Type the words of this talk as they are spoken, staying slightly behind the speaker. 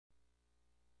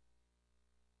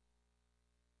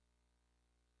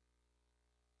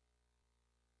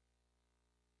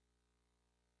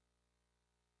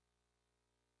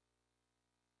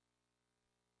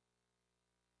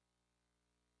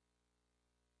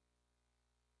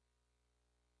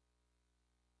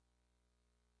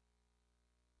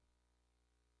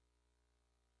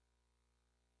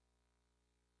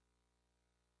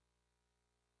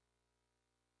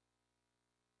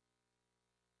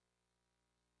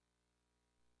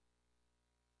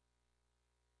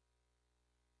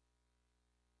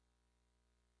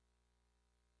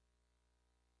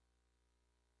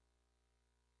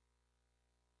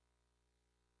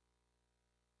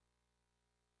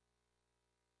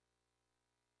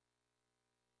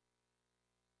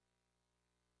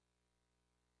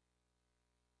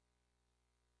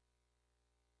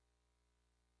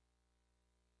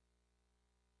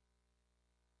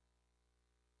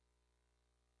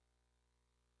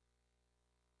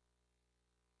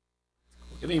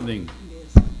Good evening.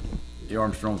 The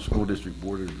Armstrong School District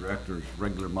Board of Directors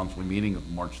regular monthly meeting of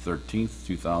March 13th,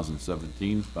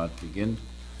 2017 is about to begin.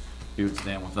 If you would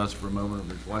stand with us for a moment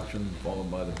of reflection, followed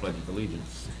by the Pledge of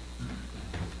Allegiance.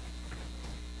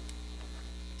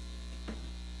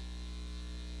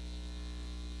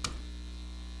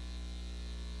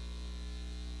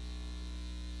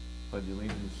 Pledge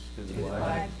allegiance to the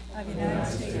flag of the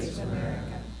United States of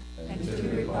America and to the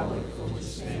republic for which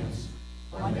stands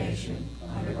one nation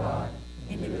under God,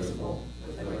 indivisible,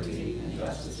 with liberty and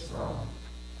justice for all.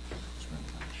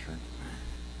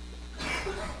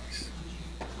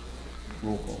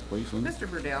 Roll call, please, Linda. Mr.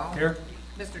 Burdell. Here.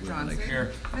 Mr. Johnson.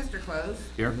 Here. Mr. Close.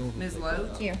 Here. Ms.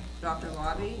 Lote. Here. Dr.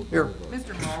 Lobby. Here.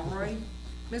 Mr. Mulroy.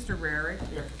 Mr. Rarick.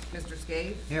 Here. Mr.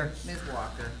 Scaife. Here. Ms.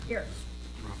 Walker. Here.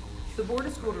 The Board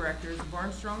of School Directors of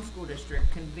Armstrong School District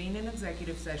convened an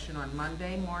executive session on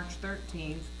Monday, March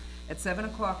 13th at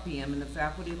 7:00 p.m. in the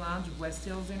Faculty Lounge of West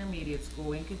Hills Intermediate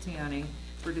School in Katanning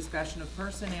for discussion of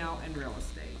personnel and real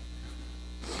estate.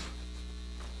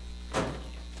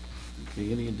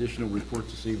 Okay, any additional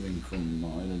reports this evening from,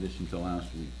 in addition to last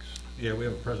week's? Yeah, we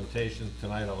have a presentation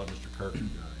tonight. I'll let Mr. Kirk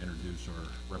introduce our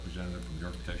representative from the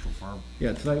architectural firm.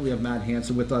 Yeah, tonight we have Matt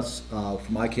Hansen with us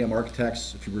from ICAM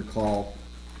Architects. If you recall,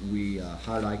 we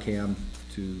hired ICAM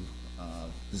to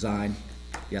design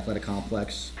the athletic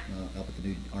complex up at the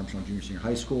new Armstrong Junior Senior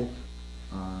High School.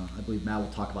 I believe Matt will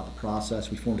talk about the process.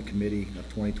 We formed a committee of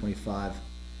 20-25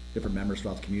 different members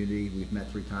throughout the community. We've met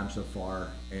 3 times so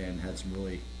far and had some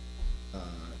really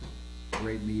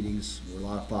great meetings where a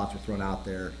lot of thoughts were thrown out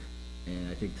there. And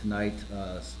I think tonight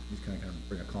he's going to kind of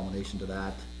bring a culmination to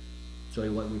that, show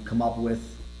you what we've come up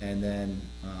with, and then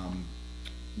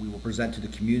we will present to the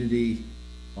community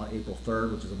on April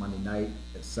 3rd, which is a Monday night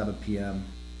at 7 p.m.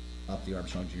 up at the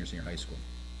Armstrong Junior Senior High School.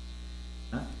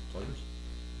 Matt, it's all yours.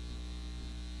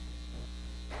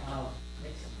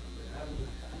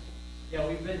 Yeah,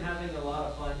 we've been having a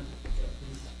lot of fun.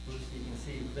 Please, you can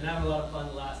see, we've been having a lot of fun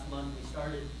the last month. We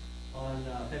started on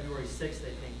February 6th,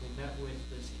 I think. We met with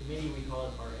this committee, we call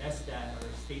it our SDAT, our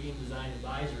Stadium Design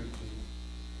Advisory Team.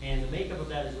 And the makeup of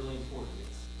that is really important.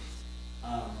 It's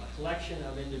a collection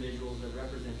of individuals that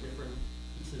represent different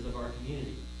pieces of our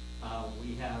community.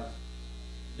 We have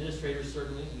administrators,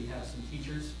 certainly. We have some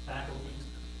teachers, faculty.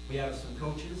 We have some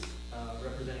coaches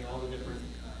representing all the different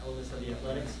elements of the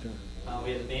athletics.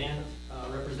 We have a band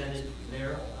represented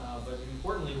there, but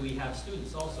importantly, we have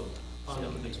students also on the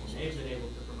committee. They've been able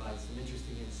to provide some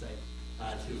interesting insight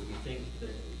too. We think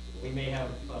that we may have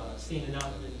seen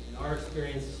enough in our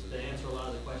experience to answer a lot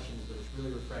of the questions, but it's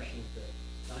really refreshing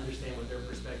to understand what their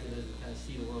perspective is and kind of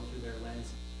see the world through their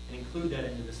lens and include that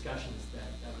in the discussions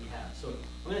that we have. So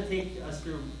I'm going to take us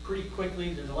through pretty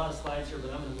quickly. There's a lot of slides here,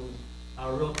 but I'm going to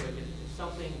move real quick. If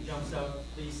something jumps out,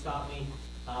 please stop me.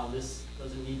 This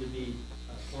doesn't need to be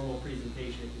a formal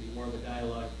presentation. It can be more of a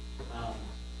dialogue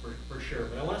for sure.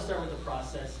 But I want to start with the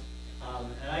process.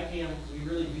 At ICAM, we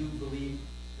really do believe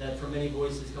that from many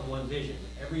voices come one vision.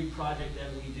 Every project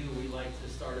that we do, we like to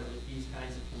start it with these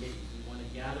kinds of committees. We want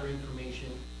to gather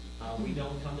information. We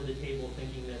don't come to the table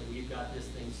thinking that we've got this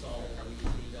thing solved and we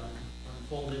just need to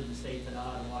unfold it and say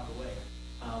ta-da and walk away.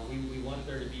 We want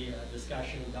there to be a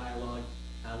discussion and dialogue.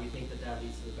 We think that that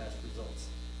leads to the best results.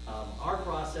 Our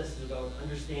process is about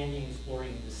understanding, exploring,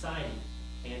 and deciding.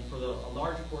 And for a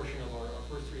large portion of our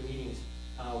first 3 meetings,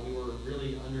 we were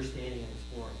really understanding and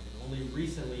exploring. And only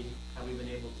recently have we been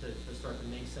able to start to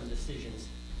make some decisions.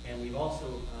 And we've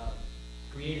also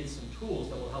created some tools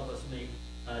that will help us make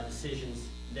decisions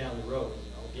down the road.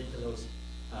 And I'll get to those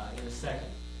in a second.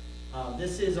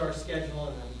 This is our schedule,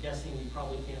 and I'm guessing you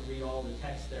probably can't read all the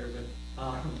text there, but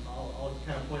I'll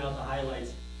kind of point out the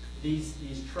highlights. These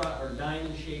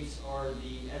diamond shapes are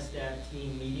the SDAT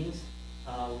team meetings.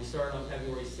 We started on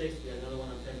February 6th. We had another one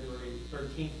on February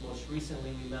 13th. Most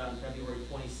recently, we met on February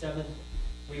 27th.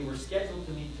 We were scheduled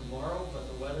to meet tomorrow, but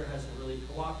the weather hasn't really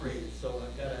cooperated. So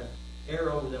I've got an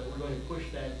arrow that we're going to push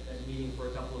that meeting for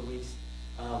a couple of weeks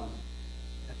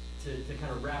to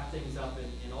kind of wrap things up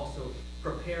and also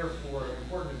prepare for an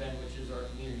important event, which is our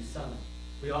community summit.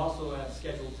 We also have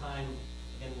scheduled time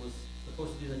and was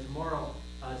supposed to do that tomorrow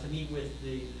to meet with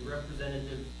the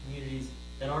representative communities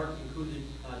that aren't included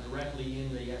directly in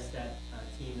the SDAT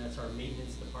team. That's our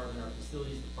maintenance department, our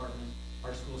facilities department,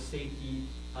 our school safety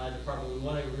department. We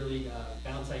want to really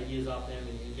bounce ideas off them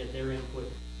and get their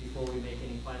input before we make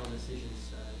any final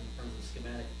decisions in terms of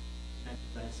schematic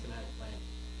plan.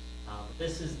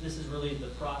 This is really the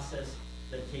process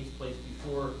that takes place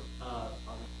before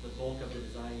the bulk of the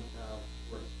design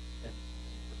work.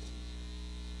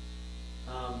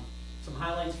 some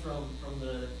highlights from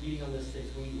the meeting on this stage.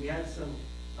 We had some,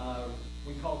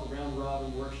 we called the round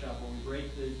robin workshop, where we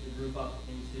break the group up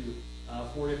into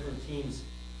 4 different teams.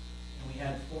 And we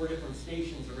had 4 different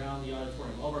stations around the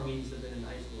auditorium. All of our meetings have been in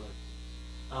high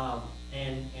school.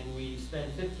 And we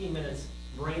spend 15 minutes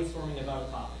brainstorming about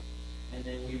a topic. And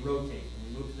then we rotate and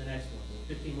we move to the next one.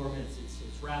 15 more minutes.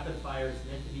 It's rapid fire. It's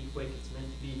meant to be quick. It's meant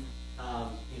to be,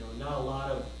 not a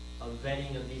lot of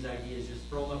vetting of these ideas. Just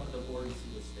throw them up at the board and see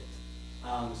what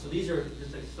sticks. So these are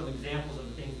just some examples of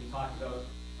the things we talked about.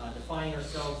 Defining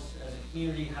ourselves as a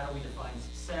community. How do we define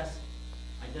success?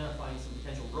 Identifying some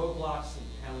potential roadblocks and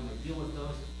how we might deal with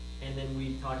those. And then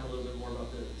we talked a little bit more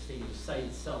about the stadium site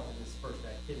itself in this first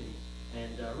activity.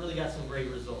 And really got some great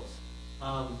results.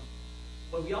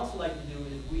 What we also like to do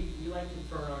is we like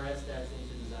to turn our SDATs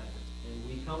into design. And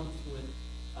we come with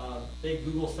a big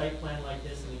Google site plan like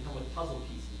this, and we come with puzzle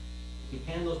pieces. We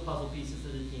hand those puzzle pieces to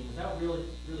the team without really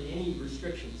any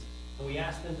restrictions. And we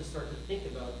ask them to start to think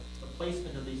about the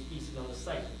placement of these pieces on the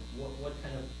site. What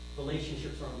kind of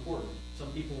relationships are important.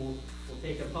 Some people will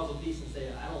take a puzzle piece and say,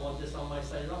 I don't want this on my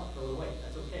site at all, throw it away.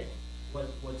 That's okay.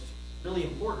 What's really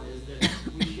important is that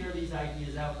we share these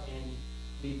ideas out, and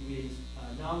we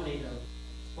nominate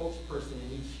a spokesperson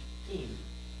in each team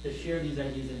to share these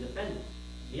ideas and defend them.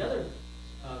 The other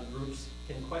groups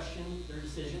can question their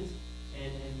decisions,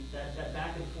 and that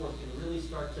back and forth can really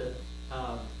start to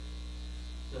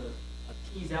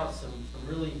tease out some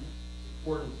really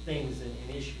important things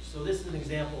and issues. So this is an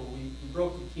example. We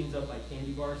broke the teams up by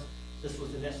candy bars. This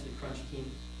was the Nestle Crunch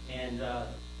team, and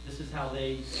this is how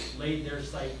they laid their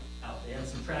site out. They had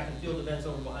some track and field events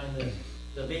over behind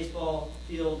the baseball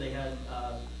field. They had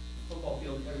football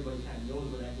field. Everybody kind of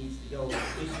knows where that needs to go.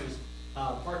 Bleachers.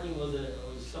 Parking was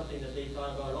something that they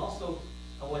thought about. Also,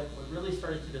 what really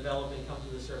started to develop and come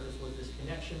to the surface was this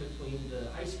connection between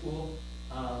the high school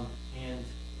and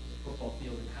the football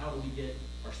field, and how do we get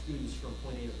our students from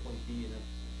point A to point B in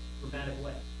a dramatic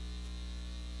way.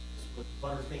 With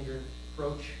Butterfinger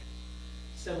approach,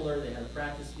 similar. They had a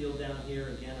practice field down here,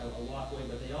 again a walkway,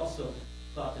 but they also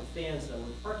thought that fans that were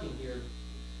parking here would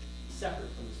be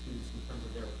separate from the students in terms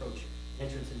of their approach,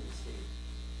 entrance into the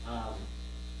stadium.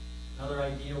 Another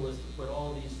idea was to put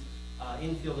all of these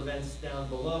infield events down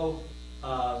below.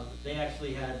 They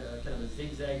actually had kind of a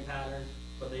zigzag pattern,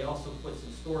 but they also put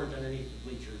some storage underneath the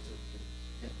bleachers.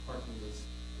 So parking was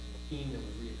a theme that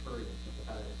was reoccurring in the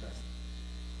pattern of fest.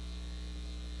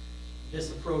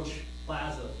 This approach,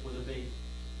 Plaza, was a big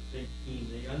theme.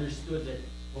 They understood that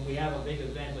when we have a big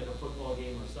event like a football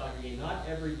game or a soccer game, not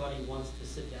everybody wants to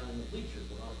sit down in the bleachers.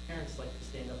 A lot of parents like to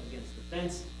stand up against the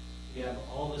fence. We have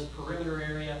all this perimeter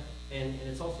area, and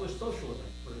it's also a social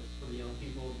event for the young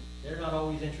people. They're not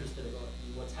always interested in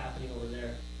what's happening over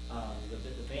there.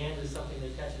 The band is something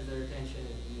that catches their attention,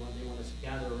 and they want to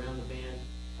gather around the band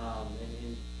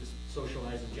and just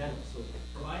socialize in general. So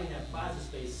providing that plaza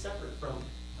space separate from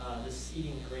the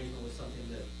seating arrangement was something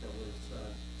that was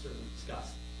certainly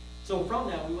discussed. So from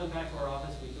that, we went back to our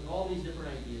office, we took all these different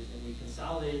ideas, and we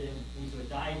consolidated them into a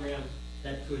diagram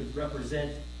that could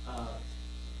represent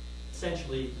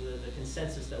essentially the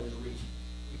consensus that was reached.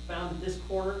 We found that this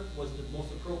corner was the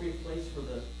most appropriate place for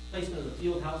the placement of the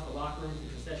field house, the locker rooms, the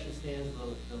concession stands,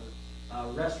 the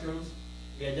restrooms.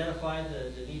 We identified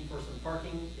the need for some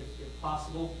parking if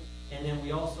possible, and then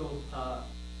we also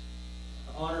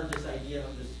honored this idea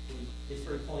of this. They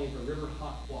started calling it the River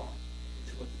Hawk Walk,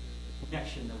 which was the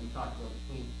connection that we talked about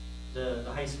between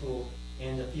the high school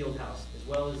and the field house, as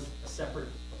well as a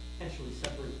potentially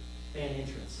separate fan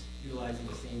entrance, utilizing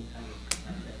the same kind of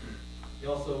technique. We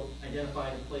also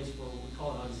identified a place for what we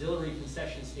call an auxiliary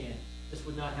concession stand. This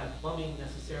would not have plumbing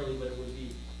necessarily, but it would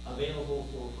be available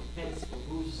for tents, for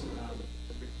booths.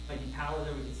 There might be power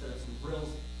there. We can set up some grills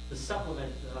to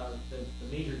supplement the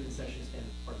major concession stand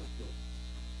as part of the field.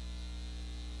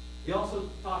 We also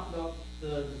talked about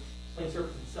the playing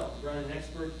surface itself. We brought in an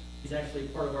expert. He's actually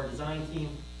part of our design team.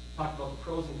 We talked about the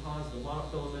pros and cons of the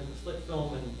monofilament, the slit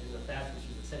film, and the thatch, which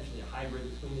is essentially a hybrid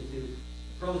between the two.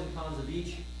 The pros and cons of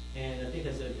each. And I think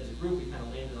as a group, we kind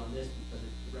of landed on this because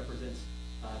it represents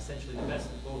essentially the best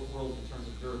of both worlds in terms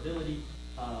of durability,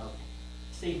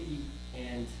 safety,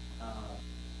 and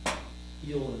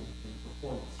feel and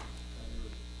performance.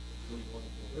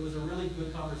 It was a really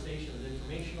good conversation. It was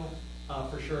informational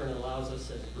for sure, and it allows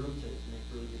us as a group to make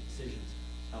really good decisions.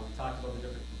 We talked about the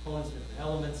different components, different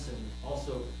elements, and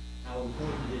also how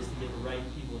important it is to get the right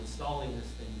people installing this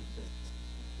thing.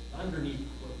 Underneath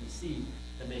what we see,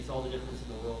 that makes all the difference in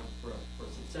the world for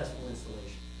a successful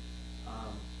installation.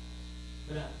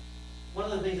 One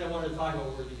of the things I wanted to talk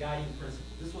about were the guiding principles.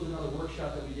 This was another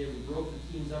workshop that we did. We broke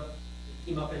the teams up. We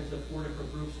team up into 4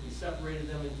 different groups. We separated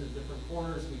them into different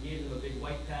corners. We gave them a big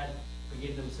white pad. We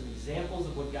gave them some examples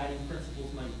of what guiding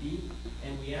principles might be,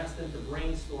 and we asked them to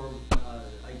brainstorm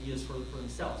ideas for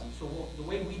themselves. And so the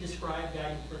way we describe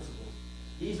guiding principles,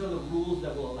 these are the rules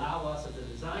that will allow us as a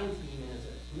design team and as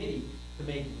a committee to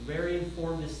make very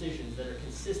informed decisions that are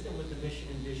consistent with the mission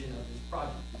and vision of this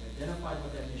project. We've identified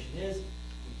what that mission is.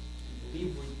 We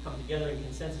believe we've come together in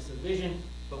consensus of vision,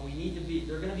 but we need to be,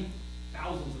 there are going to be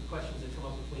thousands of questions that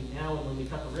come up between now and when we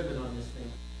cut the ribbon on this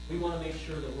thing. We want to make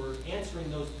sure that we're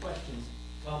answering those questions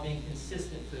while being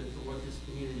consistent to what this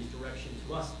community's direction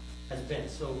to us has been.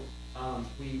 So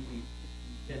we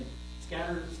can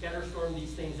scatterstorm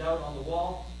these things out on the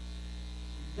wall,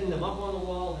 pin them up on the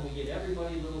wall, and we get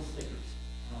everybody little stickers.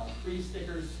 3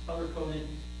 stickers, color-coded,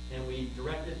 and we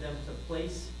directed them to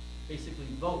place, basically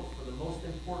vote for the most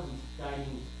important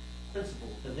guiding principle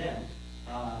to them,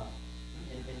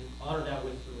 and honor that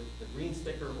with the green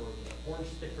sticker or the orange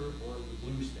sticker or the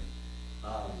blue sticker,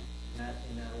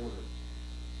 in that order.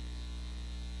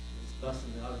 Discussed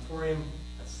in the auditorium,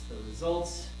 that's the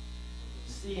results.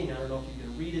 Seeing, I don't know if you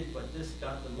can read it, but this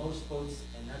got the most votes,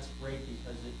 and that's great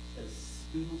because it says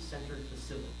student-centered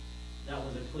facility. That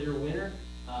was a clear winner.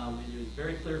 It was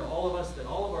very clear to all of us that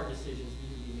all of our decisions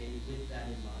need to be made with that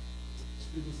in mind. It's a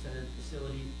student-centered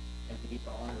facility, and we need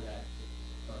to honor that.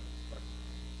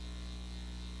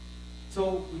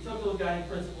 So we took those guiding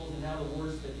principles, and now the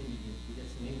words that we get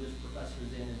some English professors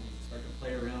in, and we start to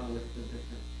play around with the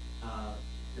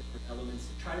different elements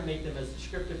to try to make them as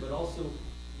descriptive, but also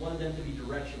wanted them to be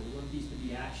direction. We want these to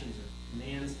be actions or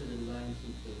commands to the design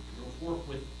team to go forth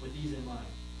with these in mind.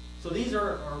 So these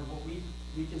are what we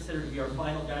consider to be our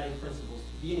final guiding principles: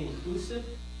 to be an inclusive,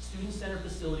 student-centered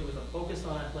facility with a focus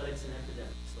on athletics and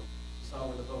academics. So you saw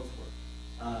where the votes were.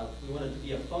 We want it to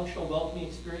be a functional, welcoming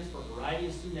experience for a variety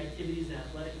of student activities and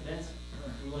athletic events.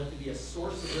 We want it to be a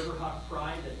source of Riverhawk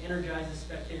pride that energizes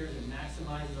spectators and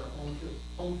maximizes our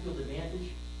home field advantage.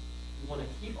 We want to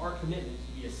keep our commitment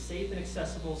to be a safe and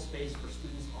accessible space for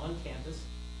students on campus.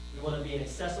 We want to be an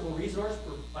accessible resource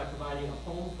by providing a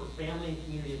home for family and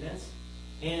community events.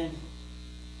 And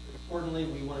importantly,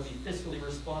 we want to be fiscally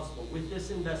responsible with this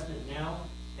investment now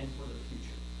and for the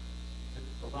future.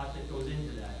 There's a lot that goes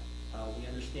into that. We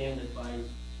understand that by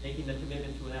making the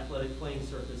commitment to an athletic playing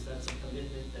surface, that's a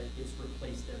commitment that gets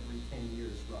replaced every 10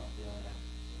 years roughly.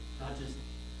 Not just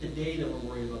today that we're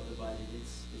worried about the budget,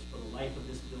 it's for the life of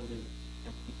this building,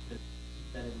 and we need to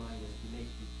keep that in mind as we make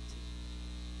these decisions.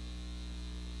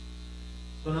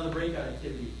 So another breakout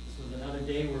activity. This was another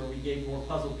day where we gave more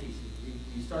puzzle pieces.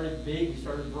 We started big, we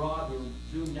started broad, we were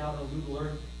zoomed out on Google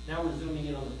Earth. Now we're zooming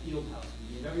in on the field house.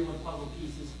 We gave everyone puzzle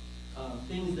pieces,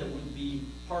 things that would be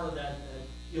part of that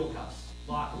field house: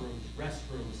 locker rooms,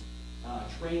 restrooms,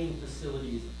 training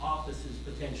facilities, offices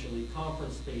potentially,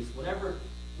 conference space, whatever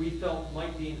we felt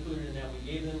might be included in that.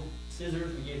 We gave them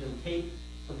scissors, we gave them tape.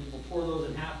 Some people tore those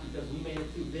in half because we made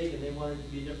it too big and they wanted it to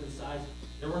be a different size.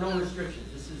 There were no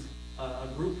restrictions. This is a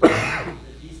group project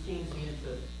that these teams needed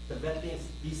to vet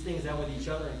these things out with each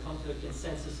other and come to a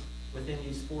consensus within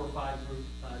these 4 or 5 group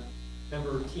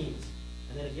member teams.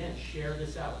 And then again, share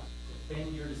this out.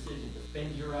 Defend your decision,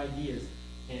 defend your ideas,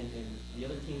 and the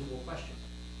other teams will question.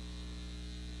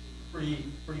 Pretty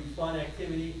fun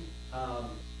activity.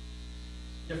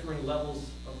 Differing levels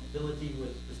of ability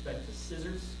with respect to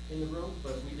scissors in the room,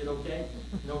 but we did okay.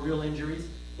 No real injuries.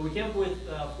 But we came up with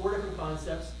 4 different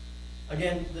concepts.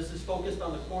 Again, this is focused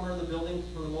on the corner of the building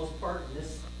for the most part. And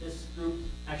this group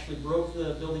actually broke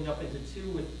the building up into 2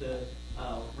 with the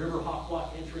Riverhawk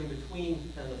walk entering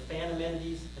between kind of the fan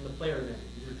amenities and the player amenities.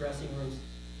 These are dressing rooms,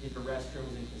 these are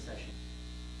restrooms and concessions.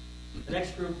 The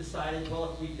next group decided,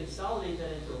 well, if we consolidate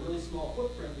that into a really small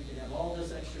footprint, we can have all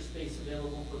this extra space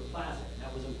available for the plaza, and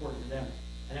that was important to them.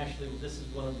 And actually, this is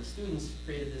one of the students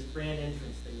created this grand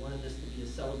entrance. They wanted this to be a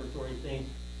celebratory thing,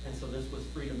 and so this was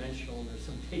 3-dimensional, and there's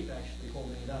some tape actually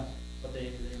holding it up. But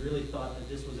they really thought that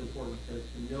this was important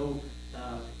to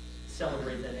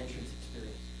celebrate that entrance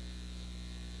experience.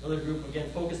 Another group, again,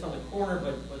 focused on the corner,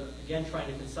 but again, trying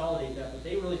to consolidate that. But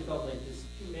they really felt like this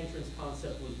 2-entrance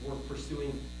concept was worth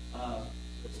pursuing,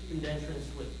 the student entrance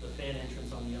with the fan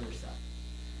entrance on the other side.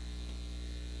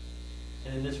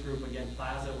 And in this group, again,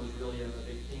 plaza was really a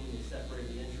big thing. They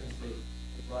separated the entrance, they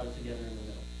brought it together in the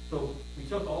middle. So we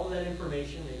took all of that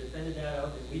information, they defended that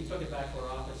out, and we took it back to our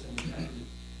office and we tried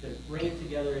to bring it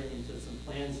together into some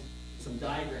plans, some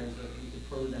diagrams that we could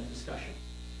further that discussion.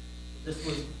 This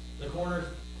was the corner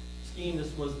scheme,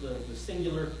 this was the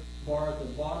singular bar at the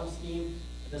bottom scheme,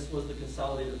 and this was the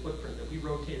consolidated footprint that we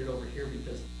rotated over here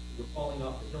because we were falling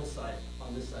off the hillside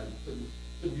on this side. We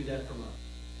couldn't do that from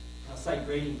a site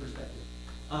grading perspective.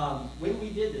 When we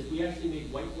did this, we actually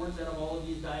made whiteboards out of all of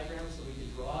these diagrams so we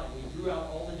could draw, and we drew out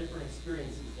all the different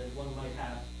experiences that one might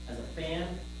have as a fan,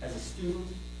 as a student,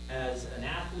 as an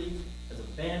athlete, as a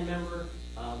band member.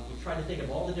 We tried to think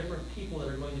of all the different people that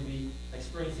are going to be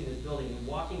experiencing this building and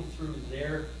walking through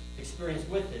their experience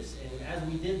with this. And as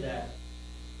we did that,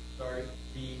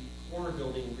 the corner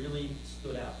building really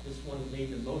stood out. This one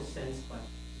made the most sense, but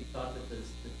we thought that the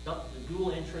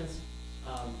dual entrance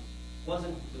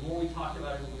wasn't, the more we talked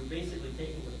about it, we were basically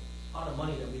taking the pot of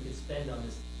money that we could spend on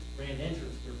this grand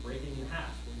entrance. We were breaking it in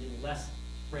half. We're getting less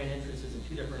grand entrances in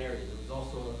two different areas. There was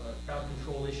also a crowd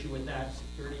control issue with that.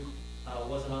 Security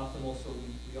wasn't optimal, so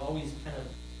we always kind of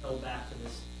fell back to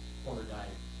this corner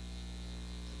diagram.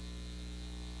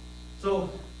 So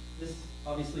this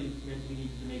obviously meant we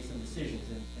needed to make some decisions,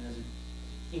 and as a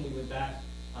team we went back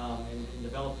and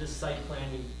developed this site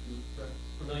plan. You're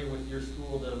familiar with your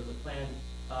school, the plan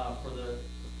for the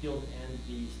field and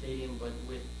the stadium, but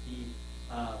with the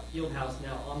field house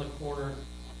now on the corner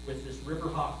with this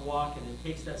Riverhawk walk, and it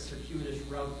takes that circuitous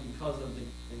route because of the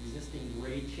existing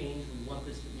grade change. We want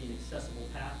this to be an accessible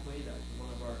pathway. That was one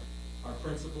of our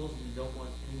principles. We don't want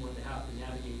anyone to have to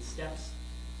navigate steps.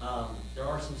 There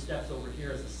are some steps over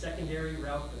here as a secondary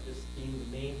route, but this being the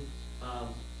main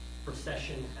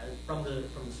procession from the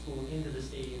school into the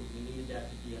stadium, we needed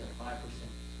that to be at a 5%.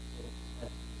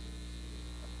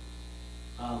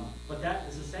 But that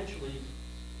is essentially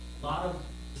a lot of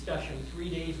discussion, 3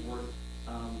 days worth,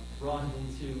 brought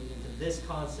into this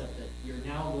concept that we are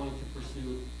now going to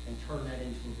pursue and turn that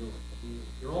into a building.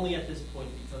 We're only at this point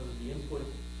because of the input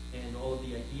and all of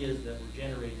the ideas that were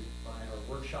generated by our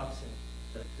workshops and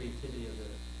the creativity of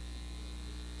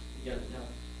together. Now,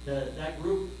 that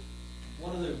group,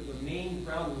 one of the main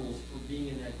ground rules for being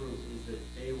in that group is that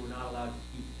they were not allowed to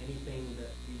keep anything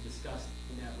that we discussed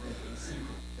in that room in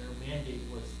secret. Their mandate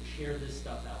was to share this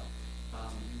stuff out.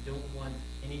 You don't want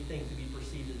anything to be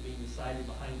perceived as being decided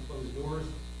behind closed doors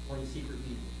or in secret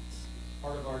meetings. It's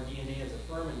part of our DNA as a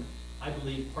firm, and I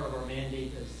believe part of our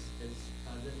mandate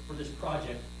for this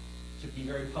project to be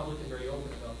very public and very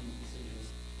open about these decisions.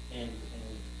 And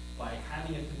by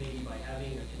having a committee, by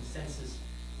having a consensus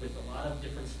with a lot of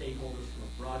different stakeholders from a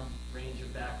broad range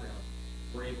of backgrounds,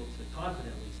 we're able to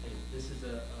confidently say that this is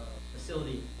a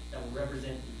facility that will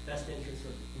represent the best interests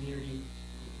of the community.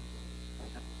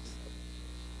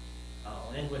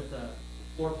 I'll end with the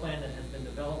floor plan that has been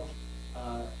developed.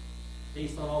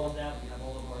 Based on all of that, we have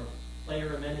all of our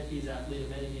player amenities, athlete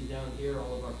amenities down here,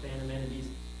 all of our fan amenities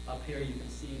up here. You can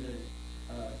see the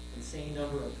insane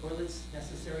number of toilets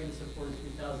necessary to support a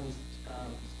 3,000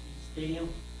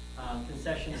 stadium.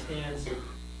 Concession stands.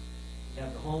 We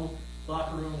have the home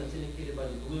locker room that's indicated by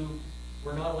the blue.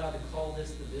 We're not allowed to call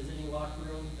this the visiting locker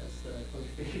room. That's Coach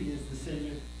Beatty's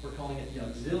decision. We're calling it the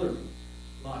auxiliary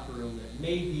locker room that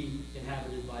may be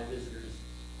inhabited by visitors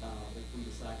if we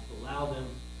decide to allow them,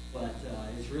 but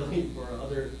it's really for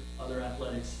other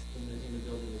athletics in the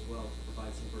building as well to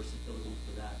provide some versatility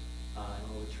for that, and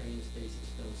all the training spaces,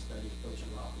 film study,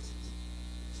 coaching offices.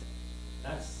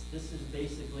 This is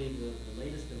basically the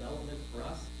latest development for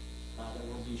us that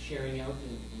we'll be sharing out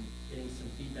and getting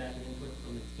some feedback and input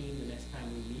from the team the next time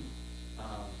we meet.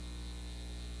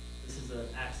 This is an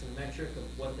axionometric of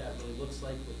what that really looks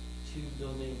like with two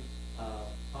building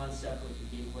concept with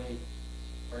the gateway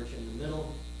arch in the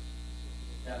middle.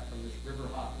 That from this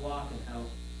Riverhawk walk and how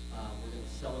we're going to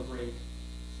celebrate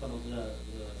some of the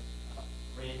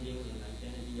branding and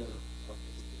identity of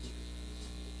this district.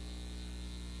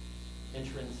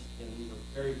 Entrance, and these are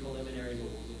very preliminary, but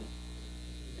we're going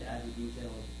to add the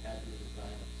detail and add the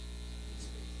design of these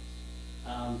spaces.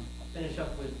 I'll finish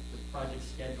up with the project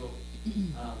schedule.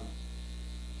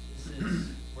 This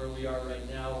is where we are right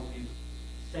now. We've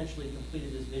essentially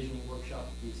completed this visioning workshop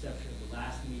with the exception of the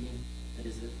last meeting. That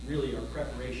is really our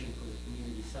preparation for the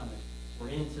community summit. We're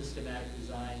into schematic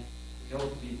design. We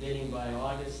hope to be bidding by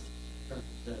August for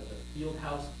the field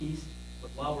house piece.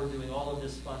 But while we're doing all of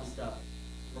this fun stuff,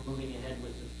 we're moving ahead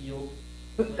with the field,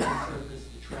 the playing surface,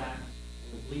 the track,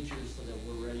 and the bleachers so that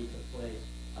we're ready to play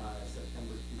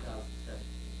September 2017.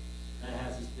 That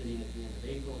has us bidding at the end of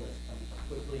April. That's coming up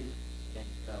quickly, and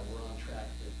we're on track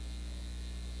to.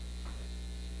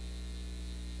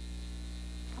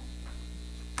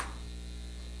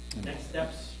 Next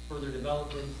steps, further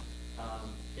development,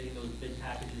 getting those bid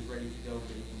packages ready to go,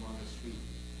 getting them on the street,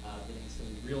 getting some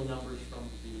real numbers from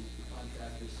the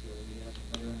contractors so we have a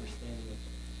better understanding of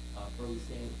where we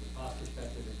stand from a cost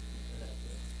perspective and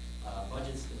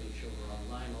budgets to make sure we're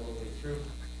online all the way through.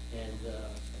 And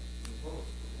move forward.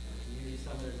 Community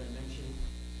summit, as I mentioned,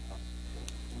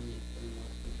 everyone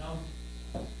can come.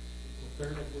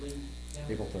 3rd, I believe. Yeah.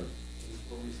 April 3rd.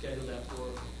 We'll reschedule that for,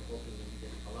 hopefully we can get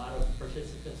a lot of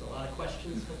participants, a lot of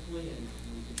questions, hopefully, and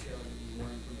we can share with you more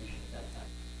information at that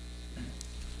time.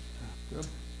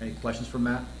 Any questions for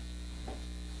Matt?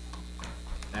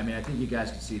 I mean, I think you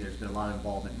guys can see there's been a lot of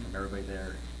involvement from everybody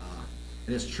there.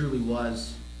 This truly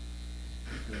was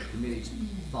the committee's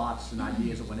thoughts and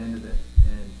ideas that went into it.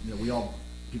 And, you know, we all,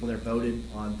 people there voted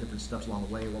on different stuff along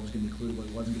the way, what was gonna be included, what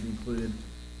wasn't gonna be included.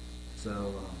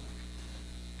 So,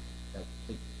 I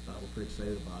think, we're pretty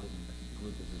excited about it, and I think the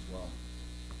group is as well.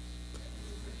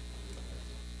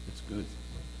 It's good.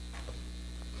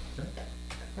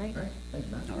 Right? All right, thank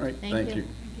you, Matt. All right, Thank thank you. you.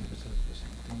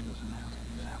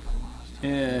 Yeah,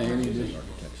 any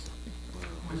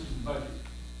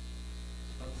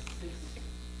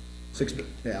Six,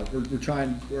 yeah, we're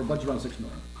trying, we're budgeted on $6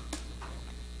 million.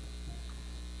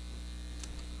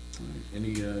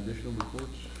 Any additional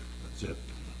reports? That's it.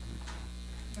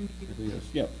 Anything else?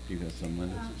 Yep, you got some,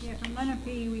 Linda. Yeah, from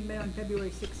Lenape, we met on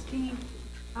February 16th.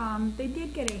 They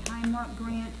did get a Highmark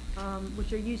grant, which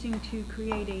they're using to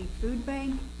create a food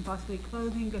bank, possibly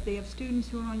clothing, because they have students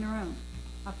who are on their own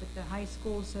up at the high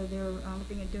school, so they're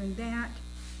looking at doing that.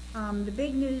 The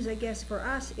big news, I guess, for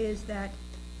us is that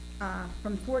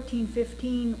from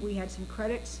 14-15, we had some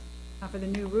credits for the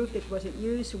new roof that wasn't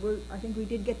used. So I think we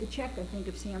did get the check, I think,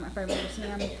 of Sam, if I remember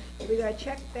Sam. We got a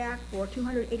check back for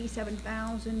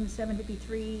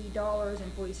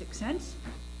 $287,753.46.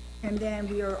 And then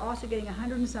we are also getting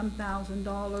 $100 and some thousand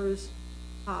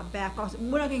back. Also,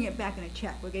 we're not getting it back in a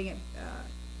check. We're getting it,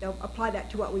 they'll apply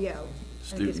that to what we owe. I think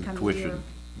this Student comes tuition,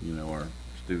 you know, our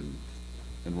student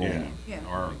enrollment. Yeah.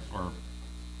 Our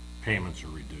payments are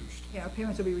reduced. Yeah, our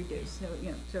payments will be reduced, so, you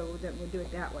know, so that we'll do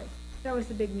it that way. That was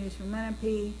the big news from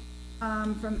Lenape.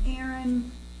 From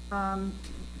Aaron,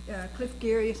 Cliff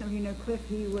Gary, some of you know Cliff,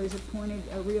 he was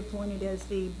reappointed as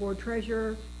the board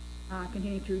treasurer,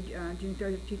 continuing through June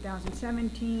 30th,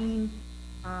 2017.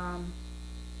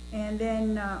 And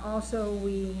then also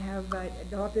we have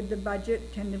adopted the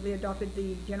budget, tentatively adopted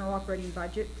the general operating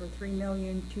budget for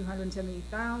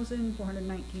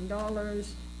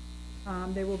 $3,270,419.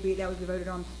 That will be voted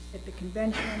on at the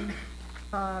convention.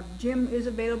 Jim is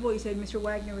available. He said Mr.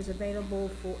 Wagner is available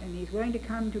and he's willing to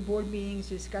come to board meetings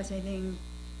to discuss anything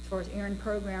as far as errand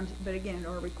programs, but again, at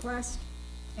our request.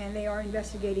 And they are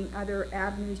investigating other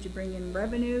avenues to bring in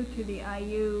revenue to the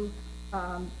IU.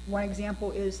 One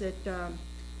example is that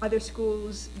other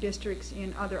schools, districts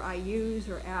in other IUs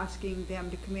are asking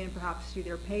them to come in perhaps do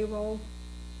their payroll,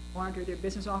 monitor their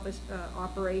business office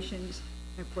operations.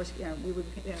 And of course, IU would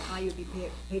be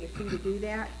paid a fee to do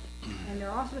that. And they're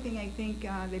also looking, I think,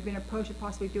 they've been approached of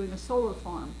possibly doing a solar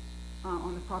farm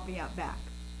on the property out back.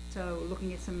 So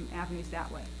looking at some avenues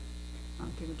that way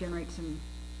to generate some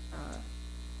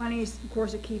monies, of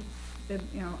course, to keep the,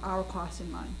 our costs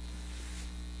in mind.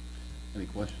 Any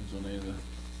questions on any of the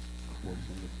reports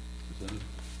on the presented?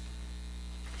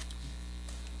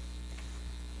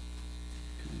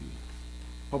 Okay.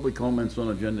 Public comments on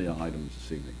agenda items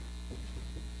this evening.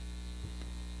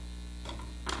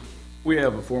 We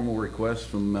have a formal request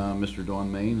from Mr.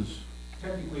 Don Maines.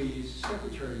 Technically, it's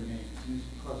Secretary Maines, and it's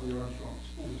because we are Armstrong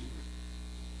School District.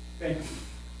 Thank you.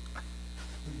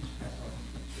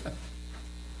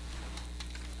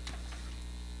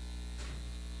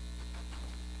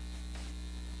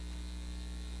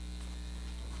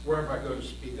 Wherever I go to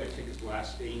speak, I take a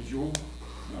last angel.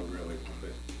 Not really,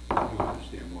 but you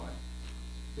understand why.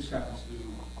 This happens to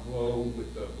glow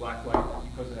with the black light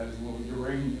because it has a little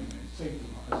uranium and it's safe.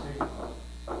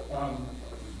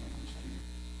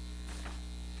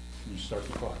 You start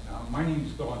the clock now. My name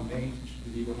is Don Maines, Mr.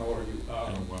 DeVivo. How are you?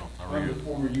 Doing well. How are I'm you? the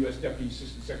former U.S. Deputy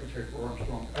Assistant Secretary for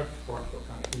Armstrong County, for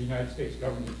the United States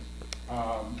government.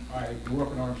 I grew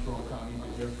up in Armstrong County,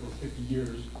 lived there for 50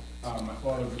 years. My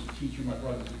father was a teacher, my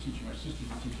brother was a teacher, my sister's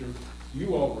a teacher.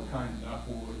 You all were kind enough,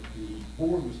 or the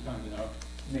board was kind enough,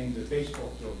 to name the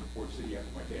baseball field in Port City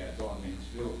after my dad, Don Maines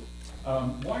Field.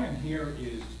 Why I'm here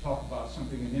is to talk about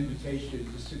something, an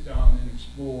invitation to sit down and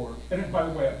explore. And by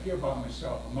the way, I'm here by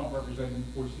myself. I'm not representing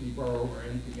the Port City Borough or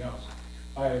anything else.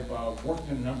 I've worked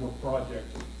in a number of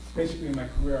projects. Basically, in my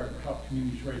career, I've helped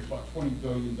communities raise about $20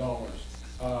 billion.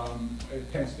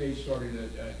 Penn State started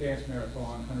a dance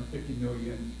marathon, $150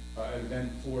 million. An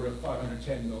event in Florida,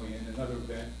 $510 million. Another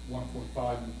event,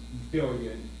 $1.5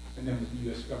 billion. And then with the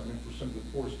U.S. government for some of the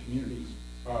poorest communities,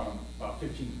 about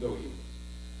 $15 billion.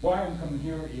 Why I'm coming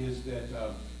here is that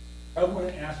I want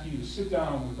to ask you to sit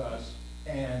down with us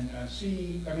and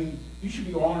see, I mean, you should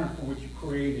be honored for what you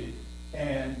created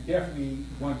and definitely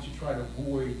want to try to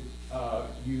avoid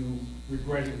you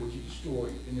regretting what you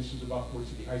destroyed. And this is about Port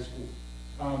City High School.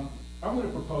 I'm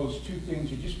going to propose two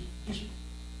things,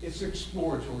 it's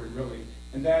exploratory really,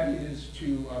 and that is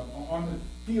to, on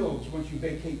the fields, once you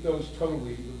vacate those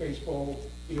totally, the baseball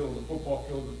field, the football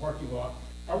field, the parking lot,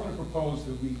 I want to propose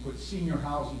that we put senior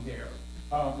housing there.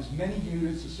 As many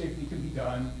units as safely can be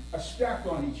done, stacked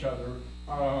on each other,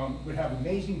 would have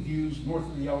amazing views north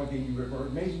of the Allegheny River,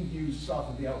 amazing views south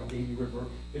of the Allegheny River.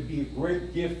 It'd be a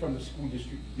great gift from the school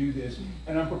district to do this,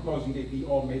 and I'm proposing they be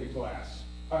all made of glass,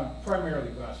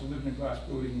 primarily glass. I live in a glass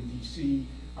building in DC,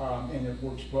 and it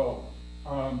works well.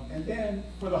 And then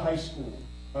for the high school,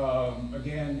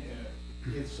 again,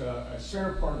 it's a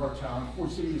center part of our town. Ford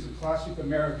City is a classic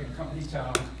American company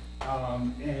town,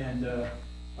 and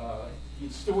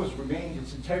it still has remained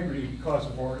its integrity because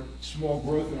of our small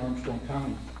growth in Armstrong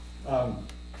County.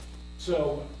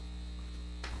 So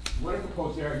what I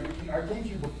propose there, I came to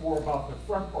you before about the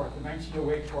front part, the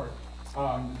 1908 part.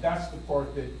 That's the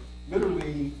part that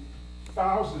literally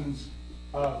thousands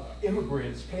of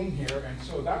immigrants came here, and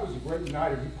so that was a great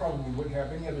uniter. We probably wouldn't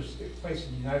have any other place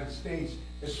in the United States,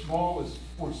 as small as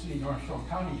Ford City and Armstrong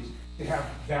counties, to have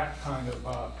that kind of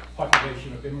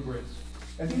population of immigrants.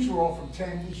 And these were all from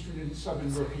 10 Eastern and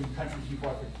Southern European countries. We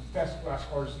brought the best glass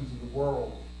artisans in the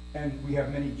world, and we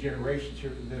have many generations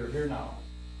here that are here now.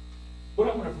 What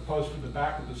I'm going to propose for the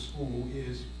back of the school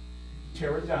is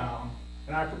tear it down,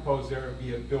 and I propose there would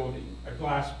be a building, a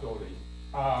glass building.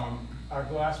 A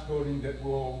glass building that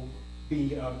will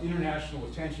be of international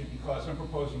attention because I'm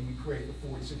proposing we create the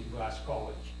Ford City Glass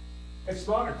College. It's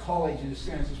not a college in a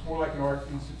sense, it's more like an art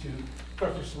institute.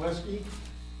 Dr. Selesky,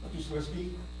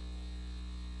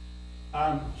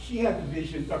 she had the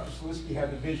vision, Dr. Selesky had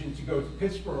the vision to go to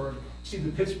Pittsburgh, see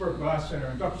the Pittsburgh Glass Center,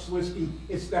 and Dr. Selesky,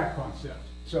 it's that concept.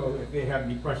 So if they have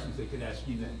any questions, they could ask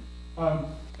you then.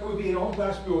 It would be an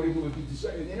all-glass building. It would be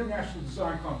an international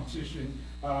design competition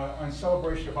on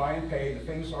celebration of I.M. Pei, the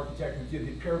famous architect who did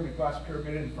the pyramid, glass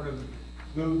pyramid in front of the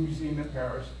Louvre Museum in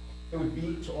Paris. It would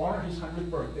be to honor his 100th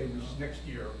birthday, which is next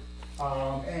year.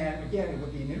 And again, it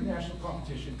would be an international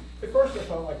competition. At first, I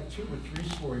felt like a 2 or 3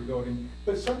 story building,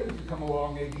 but somebody could come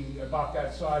along maybe about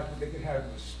that size, but they could have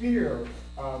a sphere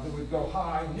that would go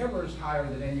high, never as higher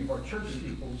than any of our church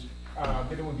steeples.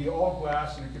 But it would be all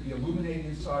glass, and it could be illuminated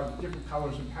inside with different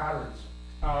colors and patterns.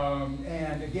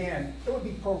 And again, there would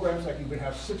be programs like we would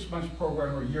have 6-month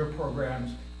program or year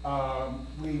programs.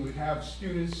 We would have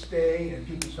students stay in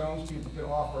people's homes. People could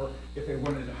offer if they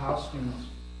wanted to house students.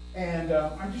 And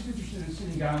I'm just interested in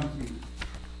sitting down with you.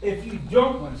 If you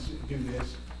don't want to do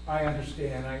this, I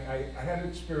understand. I had an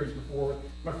experience before.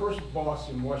 My first boss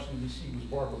in Washington, D.C. was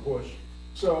Barbara Bush.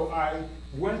 So I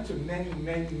went to many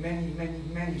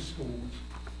schools,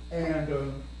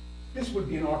 and this would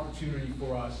be an opportunity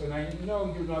for us. And I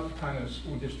know you're not the kind of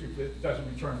school district that doesn't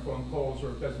return phone calls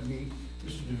or doesn't meet.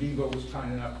 Mr. DeVivo was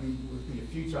kind enough to meet with me a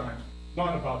few times.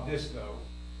 Not about this, though.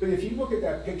 But if you look at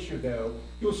that picture, though,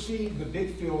 you'll see the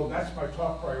big field. That's my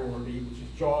top priority, which is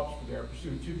jobs for there,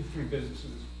 pursuing 2 to 3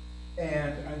 businesses.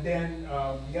 And then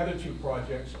the other 2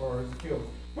 projects are the field.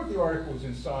 What the article is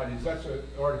inside is that's an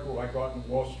article I got in the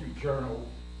Wall Street Journal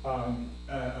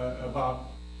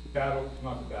about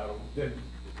the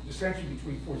dissension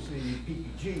between Ford City and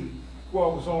PPG.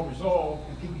 Well, it was all resolved,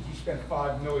 and PPG spent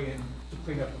 $5 million to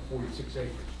clean up the 46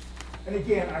 acres. And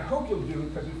again, I hope you'll do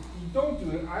it, because if you don't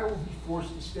do it, I will be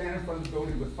forced to stand in front of the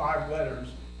building with 5 letters,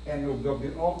 and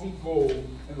they'll all be gold,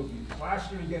 and they'll be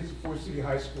plastered against the Ford City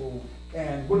High School.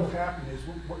 And what will happen is,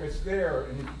 it's there,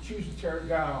 and if you choose to tear it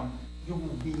down, you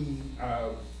will be,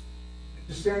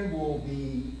 dissent will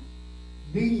be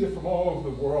media from all over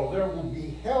the world. There will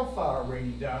be hellfire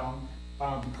raining down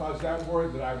because that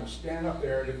word that I will stand up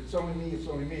there, and if it's only me, it's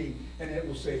only me, and it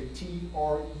will say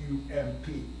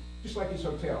T-R-U-M-P, just like these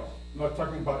hotels. I'm not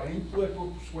talking about any political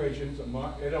persuasions, I'm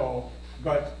not at all,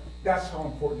 but that's how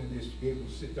important it is to be able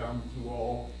to sit down with you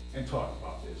all and talk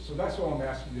about this. So that's all I'm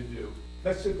asking you to do.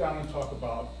 Let's sit down and talk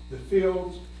about the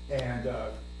fields and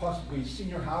possibly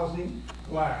senior housing,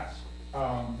 glass.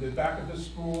 The back of the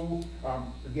school,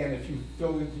 again, if you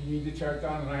feel that you need to tear it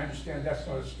down, and I understand that's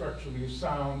not structurally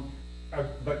sound,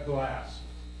 but glass.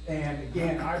 And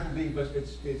again, I believe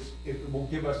it will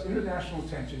give us international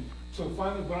attention. So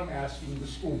finally, what I'm asking the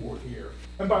school board here,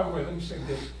 and by the way, let me say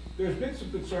this, there's been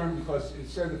some concern because it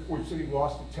said that Ford City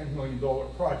lost a $10 million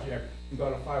project and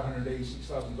got a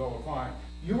 $586,000 fine.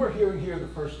 You are hearing here the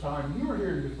first time,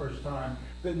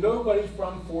 that nobody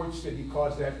from Ford City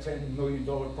caused that $10 million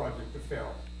project to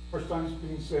fail. First time it's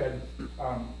being said,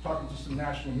 talking to some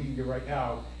national media right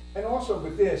now. And also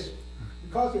with this,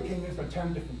 because they came in from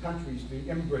 10 different countries, the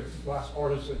immigrants, the glass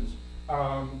artisans,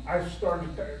 I've started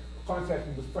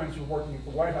contacting with friends who are working at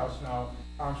the White House now.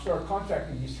 started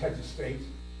contacting these heads of states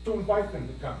to invite them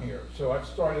to come here. So I've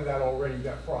started that already,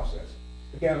 that process.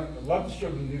 Again, I'd love to show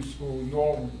them the new school. You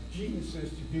all were geniuses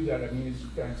to do that. I mean, it's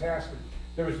fantastic.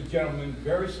 There was a gentleman,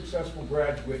 very successful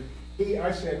graduate.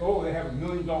 I said, oh, they have $1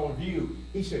 million view.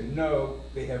 He said, no,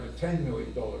 they have a $10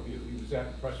 million view. He was that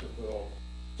impressed with it all.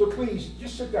 So please,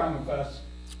 just sit down with us,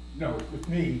 with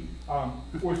me.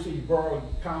 Fort City Borough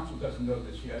Council doesn't know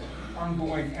this yet. I'm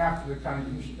going after the county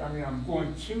commissioner. I'm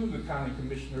going to the county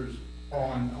commissioners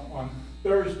on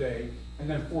Thursday, and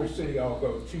then Fort City I'll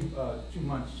go 2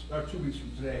 weeks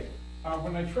from today.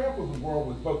 When I travel the world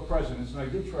with both presidents, and I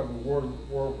did travel the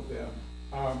world with them,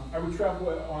 I would travel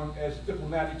as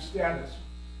diplomatic status.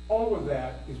 All of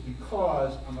that is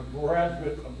because I'm a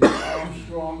graduate of the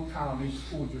Armstrong County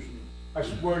School District. I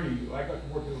swear to you, I got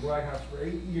to work at the White House for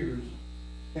 8 years,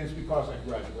 and it's because I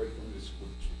graduated from this school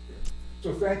district here.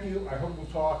 So thank you. I hope we'll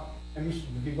talk. And Mr.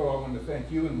 DeVigo, I want to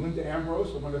thank you, and Linda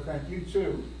Ambrose, I want to thank you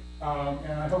too.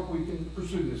 And I hope we can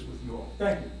pursue this with you all.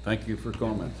 Thank you. Thank you for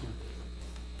comments.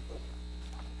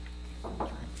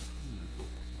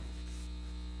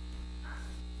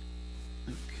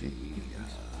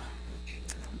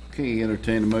 Okay,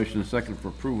 entertain a motion and second for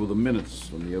approval of the minutes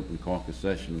from the open caucus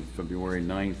session of February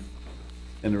 9th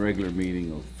and the regular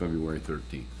meeting of February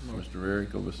 13th. Mr.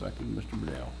 Eric, over a second. Mr.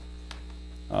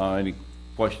 Brunel. Any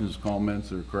questions,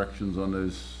 comments, or corrections on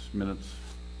those minutes?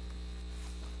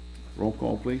 Roll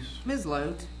call, please. Ms.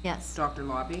 Lote? Yes. Dr.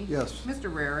 Lobby? Yes.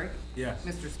 Mr. Rarick? Yes.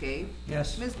 Mr. Scape?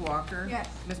 Yes. Ms. Walker? Yes.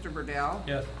 Mr. Burdell?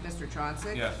 Yes. Mr.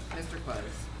 Chauncey? Yes. Mr. Close?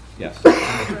 Yes.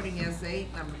 Number voting yes,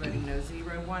 8. Number voting no,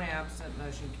 0. 1 absent.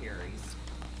 Motion carries.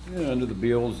 Yeah, under the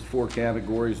bills, 4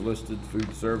 categories listed: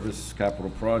 food service, capital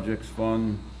projects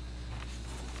fund,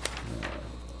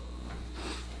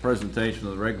 presentation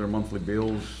of the regular monthly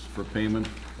bills for payment,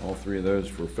 all 3 of those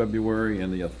for February,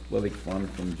 and the athletic fund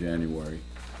from January.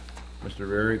 Mr.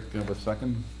 Eric, have a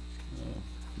second?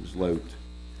 Ms. Lote.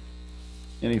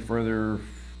 Any further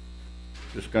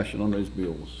discussion on those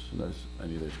bills,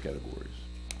 any of those categories?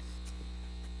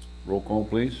 Roll call,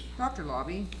 please. Dr.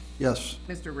 Lobby? Yes.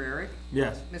 Mr. Rarick?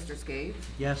 Yes. Mr. Scape?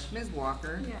 Yes. Ms.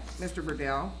 Walker? Yes. Mr.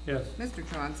 Burdell? Yes. Mr.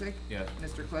 Chauncey? Yes.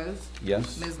 Mr. Close?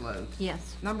 Yes. Ms. Lote?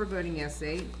 Yes. Number voting yes,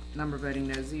 8. Number voting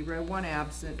no, 0. 1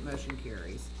 absent. Motion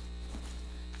carries.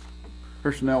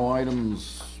 Personnel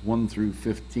items 1 through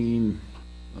 15,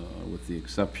 with the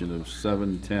exception of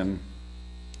 7, 10,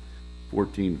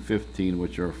 14, 15,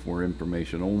 which are for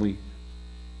information only.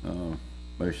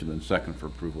 Motion and second for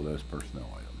approval of those personnel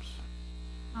items.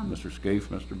 Mr. Scaife,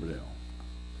 Mr. Burdell.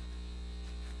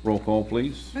 Roll call,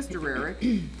 please. Mr.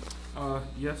 Rarick?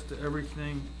 Yes to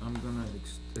everything. I'm gonna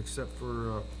except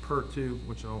for per 2,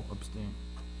 which I'll abstain.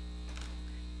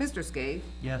 Mr. Scape?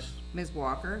 Yes. Ms.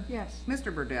 Walker? Yes.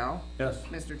 Mr. Burdell? Yes.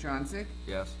 Mr. Chauncey?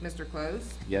 Yes. Mr.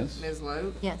 Close? Yes. Ms.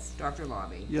 Lote? Yes. Dr.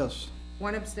 Lobby? Yes.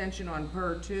 1 abstention on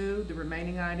per 2. The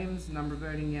remaining items, number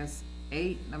voting yes,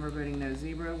 8. Number voting no,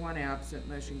 0. 1 absent.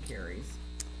 Motion carries.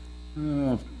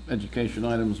 Education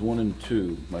items 1 and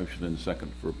 2, motion and second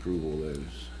for approval of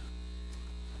those.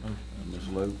 Ms.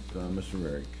 Lote, Mr.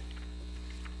 Rarick.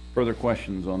 Further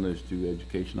questions on those 2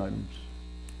 education items?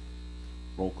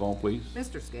 Roll call, please.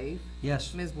 Mr. Scaife?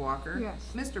 Yes. Ms. Walker? Yes.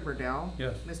 Mr. Burdell?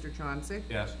 Yes. Mr. Chauncey?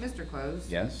 Yes. Mr.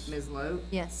 Close? Yes. Ms. Lote?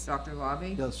 Yes. Dr.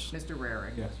 Lobby? Yes. Mr.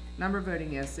 Rarick? Yes. Number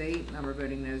voting yes, 8. Number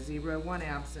voting no, 0. 1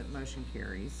 absent. Motion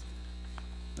carries.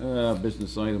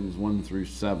 Business items 1 through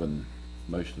 7,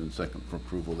 motion and second for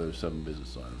approval of those 7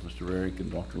 business items. Mr. Rarick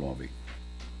and Dr. Lobby.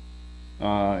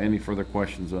 Any further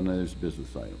questions on those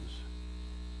business items?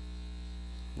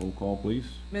 Roll call, please.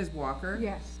 Ms. Walker?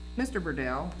 Yes. Mr.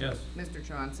 Burdell? Yes. Mr.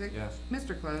 Chauncey? Yes.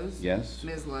 Mr. Close? Yes.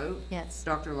 Ms. Lote? Yes.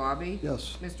 Dr. Lobby?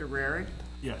 Yes. Mr. Rarick?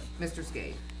 Yes. Mr.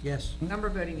 Scape? Yes. Number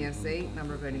voting yes, 8.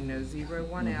 Number voting no, 0.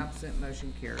 1 absent.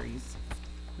 Motion carries.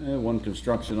 1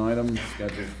 construction item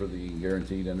scheduled for the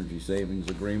Guaranteed Energy Savings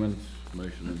Agreement,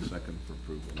 motion and second for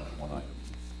approval of that 1 item.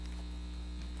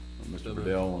 Mr.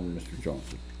 Burdell and Mr.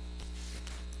 Johnson.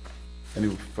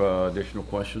 Any additional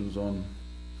questions on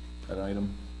that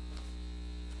item?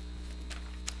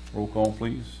 Roll call,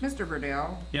 please. Mr.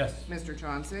 Burdell? Yes. Mr.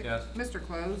 Chauncey? Yes. Mr.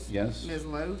 Close? Yes. Ms.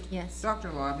 Lote? Yes.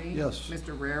 Dr. Lobby? Yes.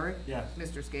 Mr. Rarick? Yes.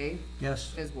 Mr. Scape?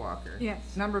 Yes. Ms. Walker? Yes.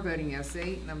 Number voting yes,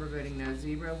 8. Number voting no,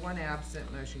 0. 1 absent.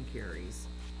 Motion carries.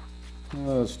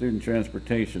 Student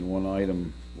transportation, 1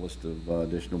 item, list of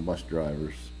additional bus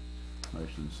drivers.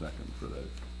 Motion and second for that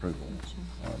approval.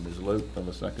 Ms. Lote, have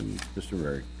a second. Mr.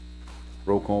 Rarick.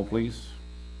 Roll call, please.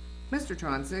 Mr.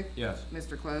 Chauncey? Yes.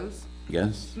 Mr. Close?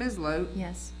 Yes. Ms. Lote?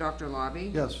 Yes. Dr.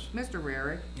 Lobby? Yes. Mr.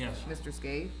 Rarick? Yes. Mr.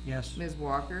 Scape? Yes. Ms.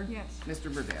 Walker? Yes.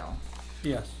 Mr. Burdell?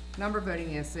 Yes. Number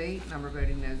voting yes, 8. Number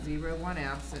voting no, 0. 1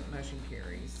 absent. Motion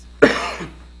carries.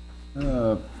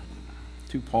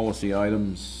 Two policy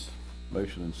items,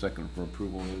 motion and second for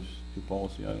approval of those two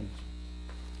policy items.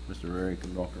 Mr. Eric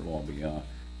and Dr. Lobby, I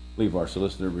believe our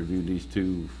solicitor reviewed these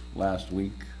two last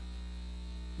week.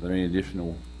 Are there any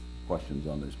additional questions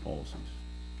on those policies?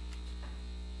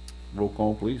 Roll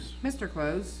call, please. Mr.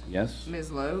 Close? Yes?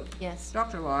 Ms. Lote? Yes.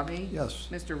 Dr. Lobby? Yes.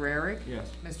 Mr. Rarick? Yes.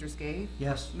 Mr. Scaife?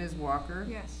 Yes. Ms. Walker?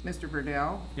 Yes. Mr.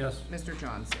 Burdell? Yes. Mr.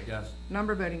 Johnson? Yes.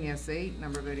 Number voting yes, 8.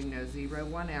 Number voting no, 0.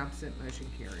 1 absent. Motion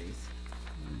carries.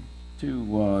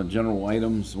 Two general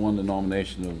items, one, the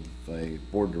nomination of a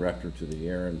board director to the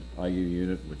Air and IU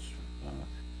unit, which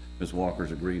Ms.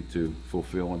 Walker's agreed to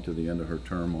fulfill until the end of her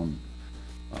term on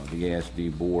the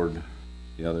ASD board.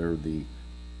 The other, the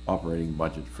operating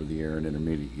budget for the Air and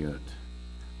Intermediate unit.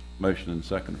 Motion and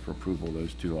second for approval of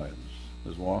those two items.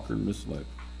 Ms. Walker and Ms.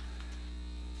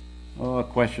 Lowe.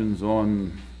 Questions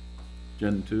on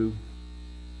Gen 2?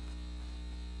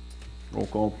 Roll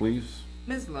call, please.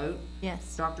 Ms. Lote?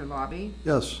 Yes. Dr. Lobby?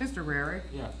 Yes. Mr. Rarick?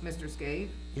 Yes. Mr. Scaife?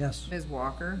 Yes. Ms.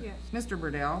 Walker? Yes. Mr.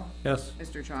 Burdell? Yes.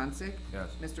 Mr. Johnson? Yes.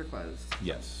 Mr. Close?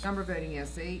 Yes. Number voting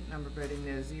yes, 8. Number voting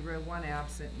no, 0. 1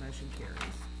 absent. Motion carries.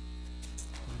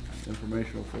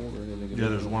 Informational folder, anything? Yeah,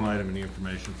 there's additional? one item in the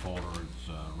information folder. It's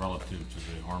relative to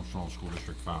the Armstrong School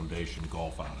District Foundation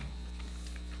golf outing.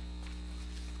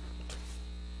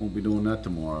 Won't be doing that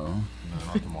tomorrow. No,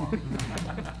 not tomorrow.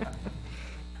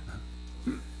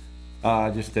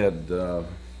 I just had,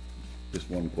 just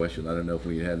one question. I don't know if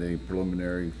we had any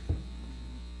preliminary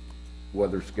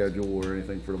weather schedule or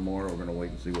anything for tomorrow. We're gonna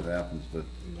wait and see what happens, but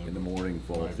in the morning,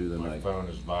 fall through the My night. phone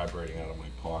is vibrating out of my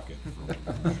pocket from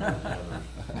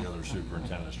the other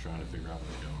superintendents trying to figure out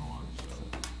what's going on,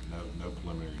 so no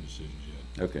preliminary decisions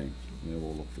yet. Okay, yeah,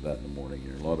 we'll look for that in the morning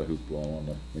here. A lot of hoopla on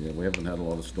the, we haven't had a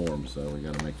lot of storms, so we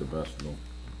gotta make the best of the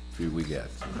few we get.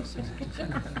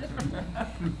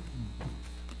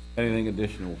 Anything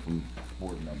additional from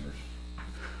board members?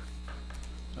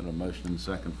 And a motion and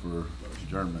second for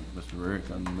adjournment. Mr. Rarick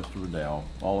and Mr. Riddell.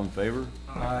 All in favor?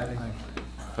 Aye.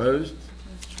 Opposed?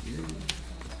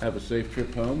 Have a safe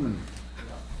trip home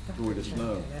and enjoy the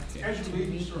snow. As you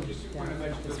leave, sir, just want to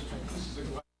mention this is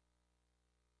a